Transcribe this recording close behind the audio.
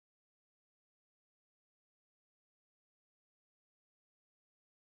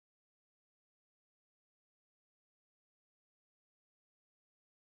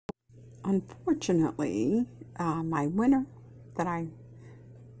Unfortunately, my winner that I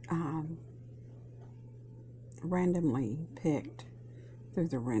randomly picked through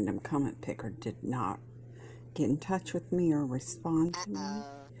the random comment picker did not get in touch with me or respond to me.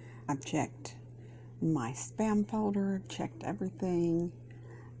 I've checked my spam folder, checked everything.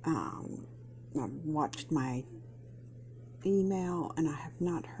 I've watched my email, and I have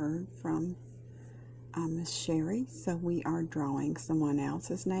not heard from Miss Sherry, so we are drawing someone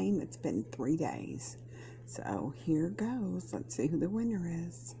else's name. It's been 3 days, so here goes. Let's see who the winner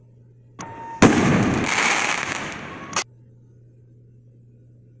is.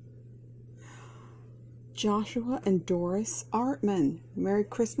 Joshua and Doris Artman. Merry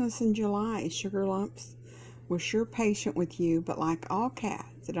Christmas in July. Sugar Lumps, we're sure patient with you, but like all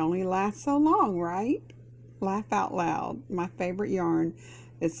cats, it only lasts so long, right? Laugh out loud. My favorite yarn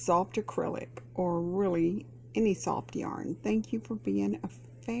is soft acrylic, or really any soft yarn. Thank you for being a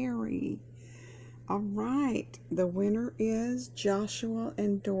fairy. All right, the winner is Joshua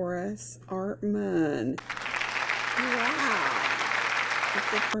and Doris Artman. Wow.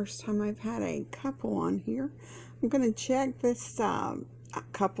 It's the first time I've had a couple on here. I'm going to check this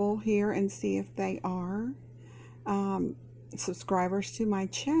couple here and see if they are subscribers to my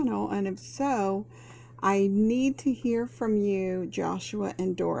channel, and if so, I need to hear from you, Joshua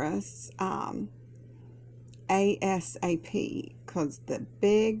and Doris, ASAP, because the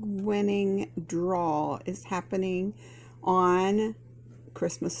big winning draw is happening on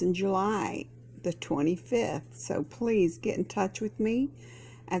Christmas in July, the 25th. So please get in touch with me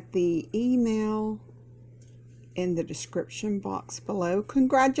at the email in the description box below.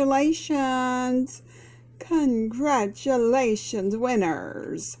 Congratulations! Congratulations,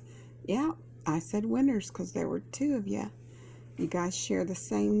 winners! Yeah, I said winners because there were 2 of you. You guys share the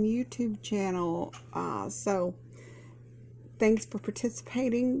same YouTube channel. So thanks for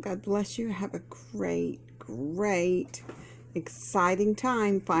participating. God bless you. Have a great, exciting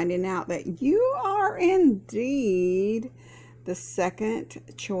time finding out that you are indeed the second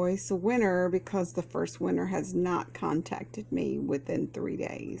choice winner, because the first winner has not contacted me within 3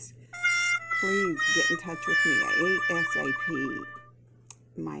 days. Please get in touch with me ASAP.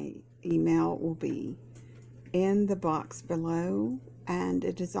 My email will be in the box below, and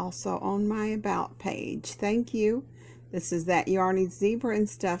it is also on my about page. Thank you. This is That Yarny Zebra and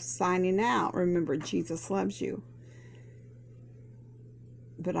Stuff signing out. Remember, Jesus loves you,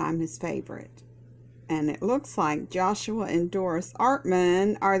 but I'm his favorite. And it looks like Joshua and Doris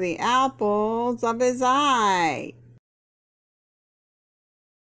Artman are the apples of his eye.